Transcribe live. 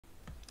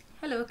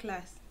Hello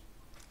class,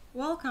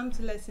 welcome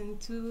to lesson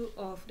 2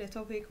 of the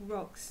topic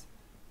rocks.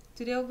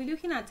 Today we'll be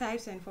looking at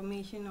types and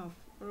formation of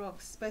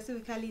rocks,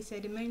 specifically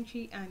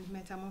sedimentary and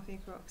metamorphic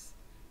rocks.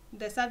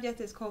 The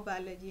subject is called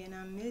biology and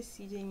I'm Miss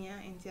Eugenia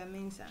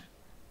Ntiamensa.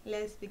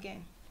 Let's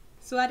begin.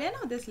 So at the end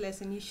of this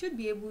lesson, you should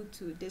be able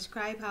to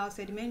describe how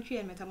sedimentary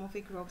and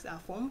metamorphic rocks are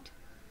formed,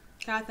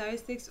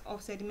 characteristics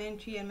of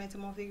sedimentary and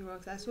metamorphic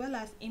rocks, as well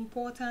as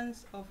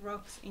importance of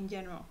rocks in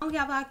general. We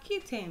have our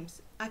key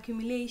terms: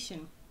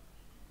 accumulation,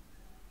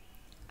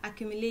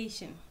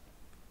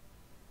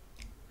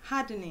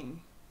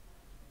 hardening,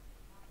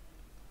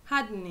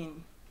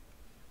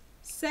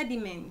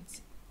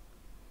 sediment,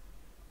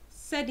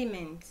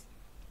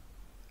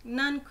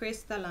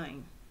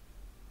 non-crystalline,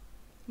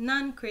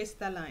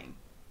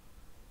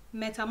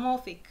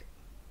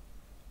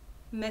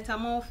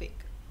 metamorphic,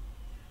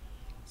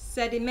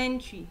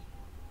 sedimentary,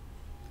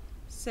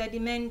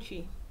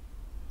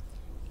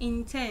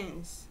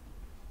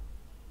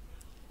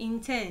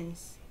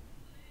 intense,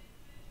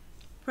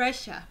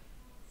 pressure,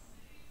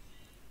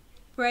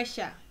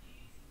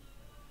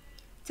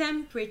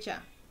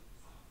 temperature,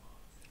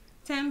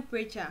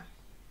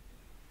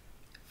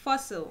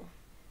 fossil,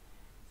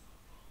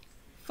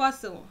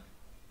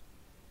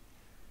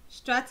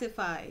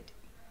 stratified,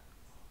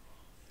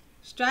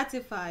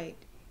 strata.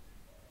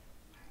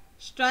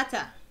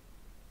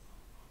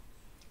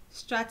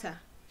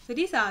 So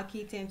these are our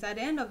key terms. At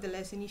the end of the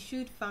lesson, you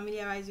should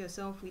familiarize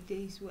yourself with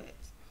these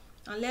words.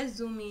 And let's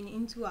zoom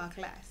into our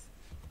class.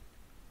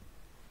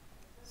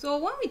 So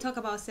when we talk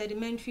about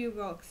sedimentary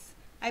rocks,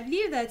 I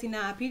believe that in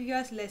our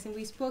previous lesson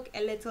we spoke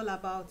a little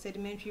about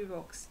sedimentary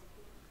rocks.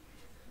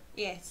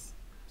 Yes.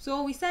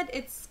 So we said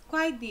it's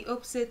quite the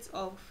opposite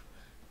of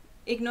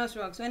igneous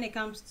rocks when it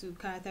comes to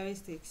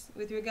characteristics,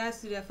 with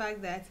regards to the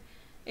fact that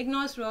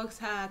igneous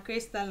rocks are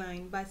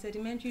crystalline, but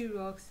sedimentary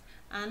rocks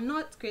are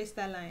not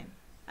crystalline,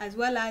 as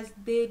well as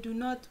they do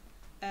not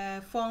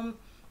form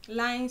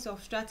lines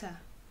of strata,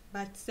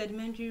 but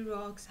sedimentary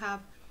rocks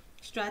have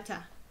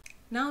strata.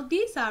 Now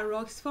these are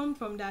rocks formed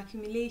from the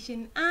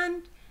accumulation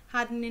and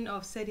hardening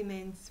of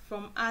sediments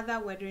from other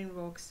weathering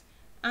rocks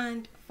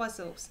and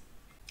fossils.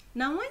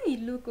 Now when you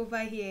look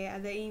over here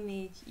at the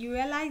image, you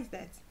realize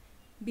that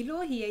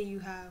below here you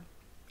have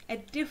a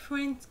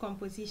different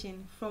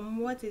composition from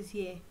what is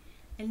here,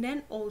 and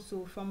then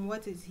also from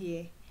what is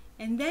here,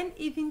 and then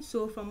even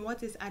so from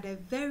what is at the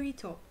very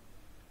top.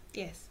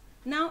 Yes.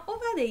 Now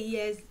over the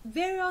years,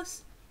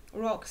 various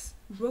rocks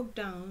broke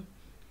down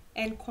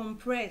and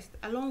compressed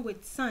along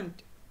with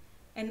sand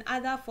and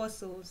other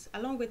fossils,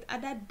 along with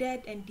other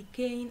dead and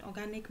decaying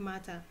organic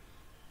matter.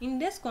 In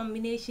this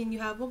combination,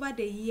 you have over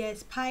the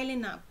years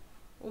piling up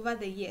over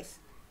the years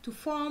to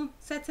form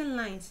certain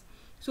lines.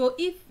 So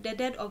if the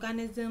dead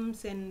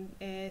organisms and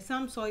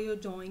some soil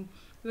join,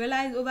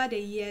 realize over the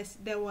years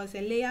there was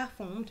a layer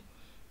formed,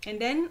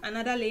 and then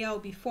another layer will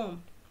be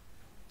formed,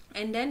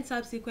 and then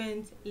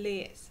subsequent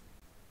layers.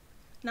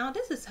 Now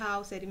this is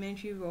how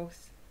sedimentary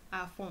rocks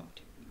are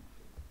formed.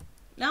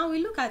 Now we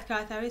look at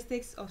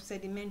characteristics of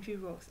sedimentary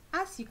rocks.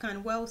 As you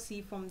can well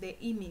see from the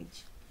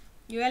image,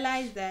 you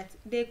realize that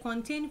they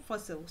contain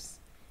fossils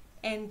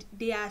and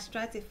they are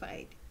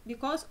stratified,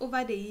 because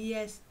over the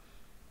years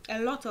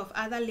a lot of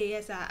other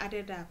layers are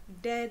added up.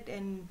 Dead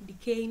and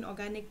decaying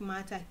organic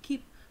matter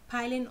keep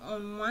piling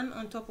on one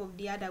on top of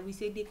the other. We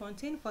say they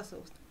contain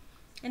fossils.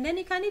 And then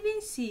you can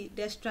even see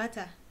the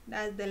strata,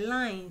 that's the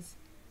lines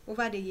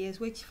over the years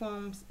which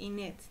forms in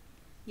it.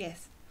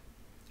 Yes.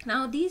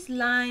 Now these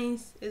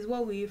lines is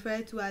what we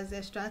refer to as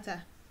the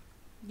strata.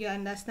 You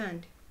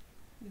understand?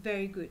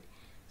 Very good.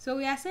 So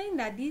we are saying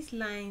that these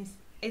lines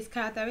is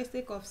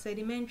characteristic of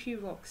sedimentary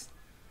rocks,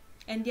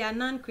 and they are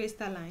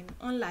non-crystalline,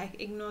 unlike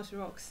igneous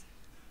rocks.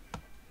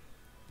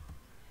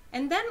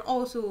 And then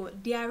also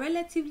they are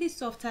relatively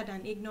softer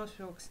than igneous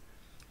rocks.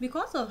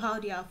 Because of how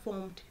they are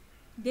formed,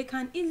 they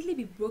can easily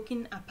be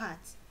broken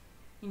apart,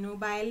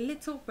 by a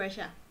little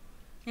pressure.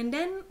 And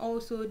then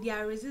also they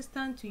are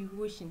resistant to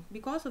erosion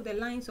because of the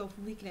lines of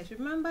weakness.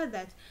 Remember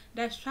that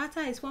the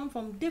strata is formed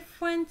from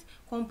different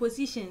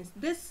compositions.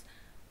 This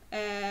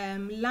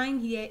line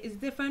here is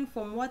different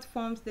from what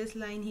forms this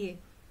line here,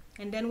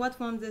 and then what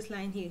forms this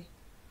line here.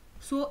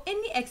 So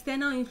any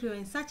external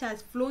influence, such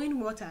as flowing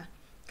water,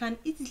 can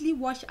easily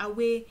wash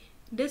away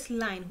this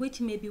line, which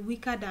may be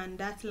weaker than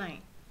that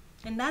line,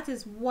 and that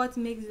is what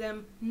makes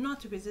them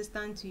not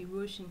resistant to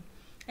erosion.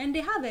 And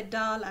they have a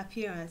dull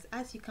appearance,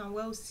 as you can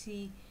well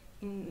see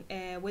in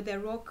with the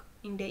rock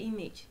in the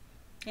image,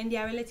 and they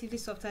are relatively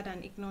softer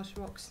than igneous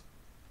rocks.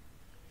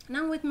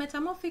 Now with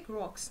metamorphic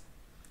rocks,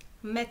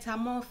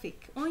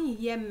 when you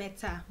hear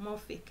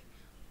metamorphic,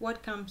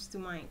 what comes to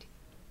mind?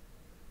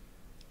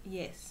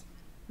 Yes,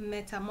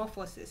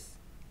 metamorphosis.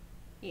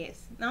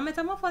 Yes. Now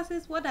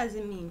metamorphosis, what does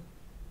it mean?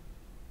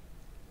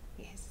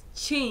 Yes,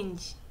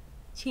 change.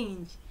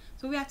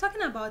 So we are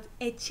talking about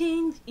a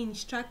change in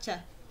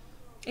structure,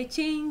 a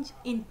change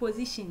in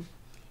position,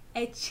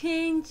 a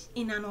change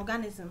in an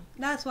organism.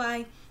 That's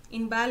why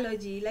in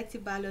biology,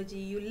 elective biology,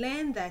 you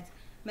learn that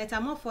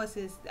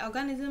metamorphosis.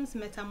 Organisms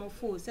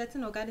metamorphose.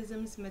 Certain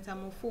organisms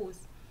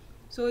metamorphose.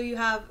 So you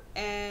have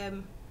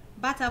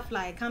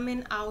butterfly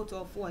coming out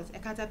of what? A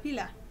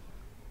caterpillar.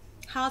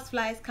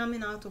 Houseflies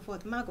coming out of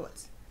what?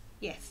 Maggots.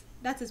 Yes,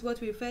 that is what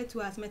we refer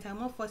to as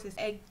metamorphosis,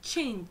 a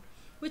change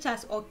which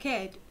has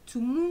occurred to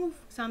move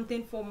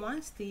something from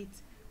one state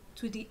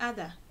to the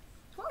other.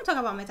 So when we talk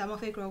about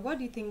metamorphic rock, what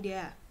do you think they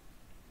are?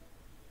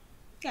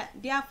 Yeah,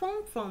 they are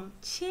formed from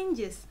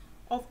changes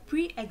of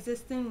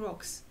pre-existing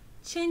rocks.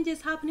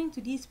 Changes happening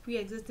to these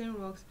pre-existing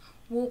rocks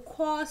will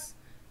cause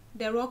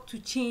the rock to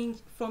change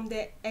from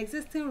the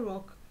existing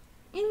rock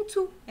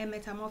into a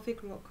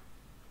metamorphic rock.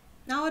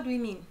 Now what do we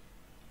mean?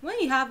 When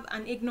you have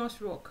an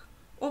igneous rock,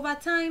 over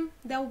time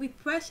there will be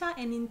pressure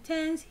and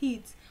intense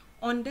heat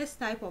on this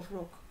type of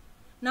rock.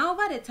 Now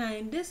over the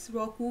time, this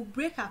rock will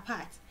break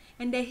apart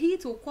and the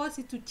heat will cause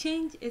it to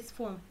change its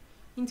form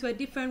into a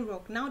different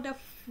rock. Now the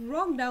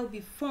rock that will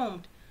be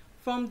formed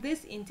from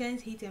this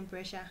intense heat and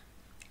pressure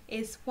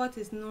is what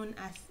is known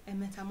as a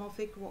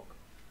metamorphic rock.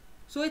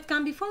 So it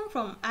can be formed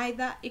from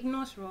either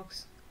igneous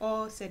rocks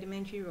or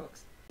sedimentary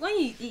rocks. When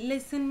you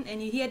listen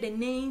and you hear the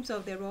names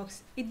of the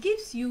rocks, it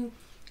gives you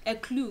a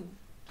clue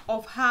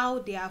of how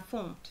they are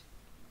formed.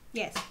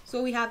 Yes,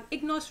 so we have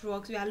igneous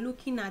rocks. We are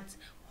looking at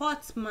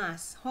hot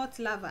mass, hot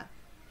lava.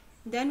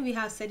 Then we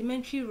have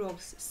sedimentary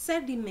rocks,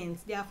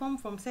 sediments. They are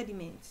formed from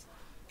sediments.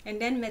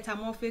 And then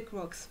metamorphic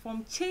rocks,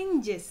 from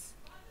changes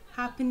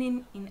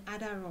happening in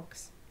other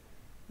rocks.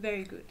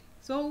 Very good.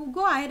 So we'll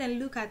go ahead and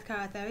look at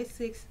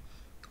characteristics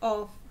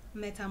of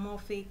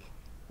metamorphic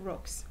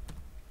rocks.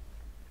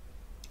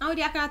 Now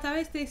their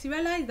characteristics, you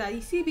realize that,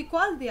 you see,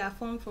 because they are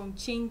formed from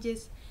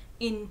changes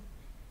in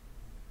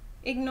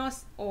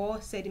igneous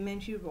or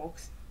sedimentary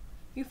rocks,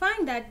 you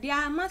find that they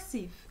are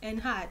massive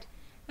and hard,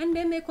 and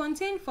they may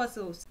contain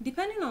fossils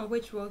depending on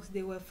which rocks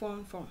they were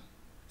formed from.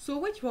 So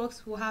which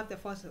rocks will have the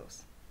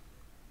fossils?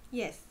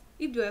 Yes,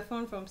 if they were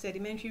formed from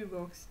sedimentary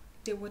rocks,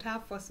 they would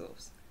have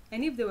fossils,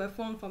 and if they were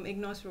formed from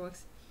igneous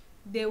rocks,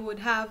 they would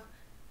have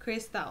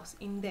crystals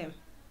in them.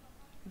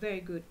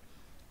 Very good.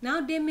 Now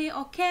they may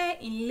occur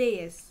in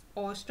layers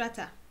or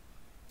strata,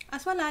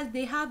 as well as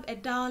they have a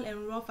dull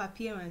and rough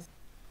appearance.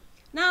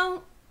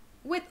 Now,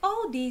 with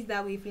all these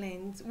that we've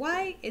learned,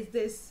 why is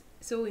this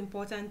so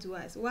important to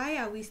us? Why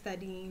are we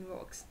studying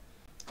rocks?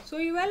 So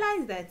you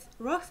realize that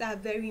rocks are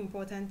very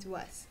important to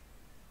us.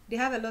 They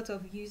have a lot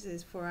of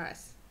uses for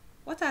us.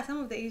 What are some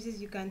of the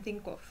uses you can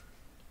think of?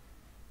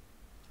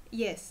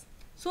 Yes,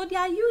 so they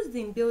are used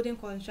in building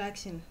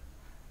construction,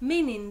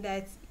 meaning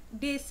that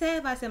they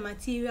serve as a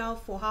material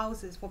for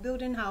houses, for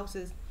building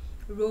houses,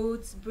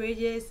 roads,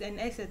 bridges, and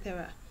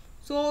etc.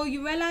 So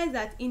you realize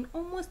that in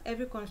almost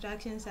every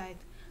construction site,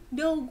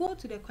 they'll go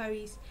to the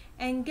quarries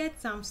and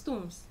get some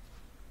stones.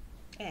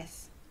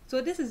 Yes,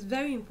 so this is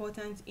very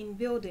important in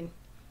building.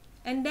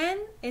 And then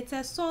it's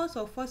a source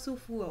of fossil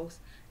fuels.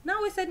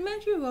 Now with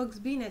sedimentary rocks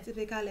being a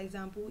typical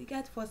example, we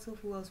get fossil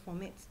fuels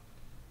from it.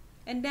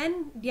 And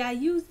then they are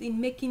used in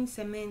making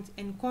cement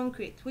and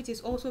concrete, which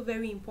is also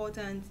very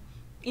important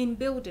in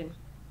building.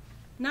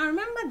 Now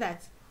remember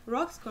that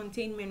rocks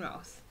contain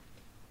minerals.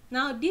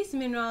 Now these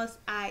minerals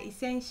are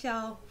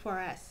essential for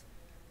us.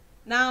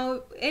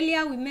 Now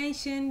earlier we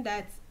mentioned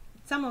that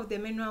some of the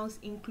minerals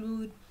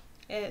include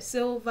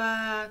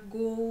silver,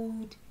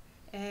 gold,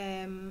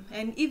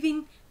 and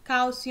even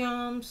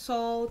calcium,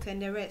 salt,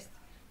 and the rest.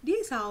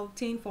 These are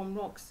obtained from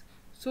rocks,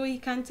 so you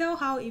can tell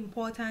how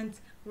important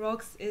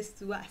rocks is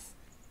to us.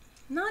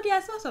 Now they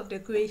are source of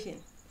decoration,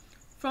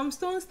 from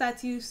stone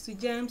statues to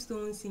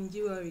gemstones in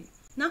jewelry.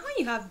 Now when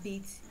you have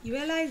beads, you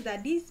realize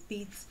that these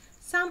beads,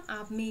 some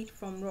are made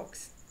from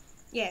rocks.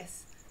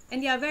 Yes,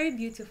 and they are very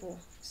beautiful.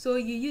 So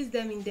you use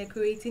them in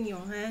decorating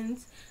your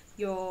hands,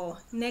 your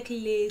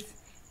necklace,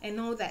 and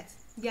all that.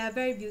 They are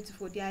very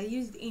beautiful. They are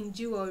used in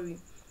jewelry.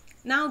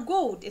 Now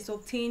gold is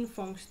obtained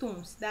from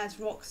stones, that's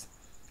rocks.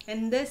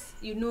 And this,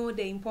 you know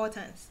the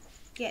importance.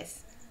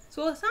 Yes.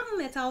 So some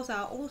metals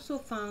are also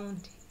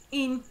found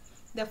in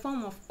the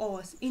form of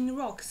ores in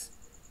rocks,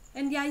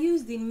 and they are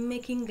used in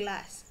making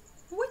glass.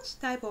 Which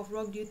type of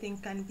rock do you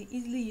think can be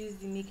easily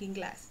used in making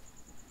glass?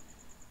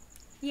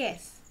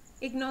 Yes,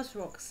 igneous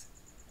rocks.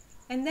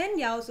 And then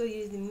they are also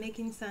used in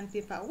making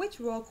sandpaper. Which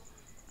rock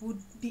would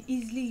be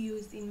easily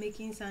used in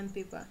making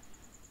sandpaper?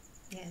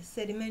 Yes,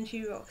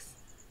 sedimentary rocks.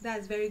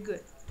 That's very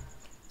good.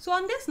 So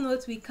on this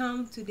note, we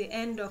come to the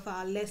end of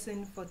our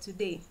lesson for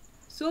today.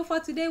 So for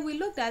today, we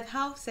looked at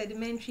how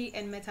sedimentary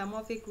and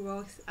metamorphic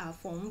rocks are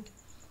formed,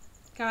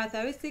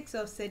 characteristics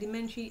of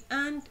sedimentary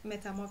and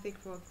metamorphic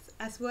rocks,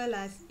 as well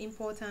as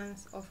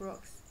importance of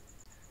rocks.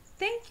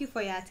 Thank you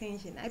for your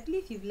attention. I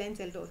believe you've learned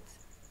a lot.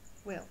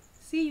 Well,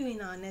 see you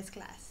in our next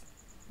class.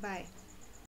 Bye.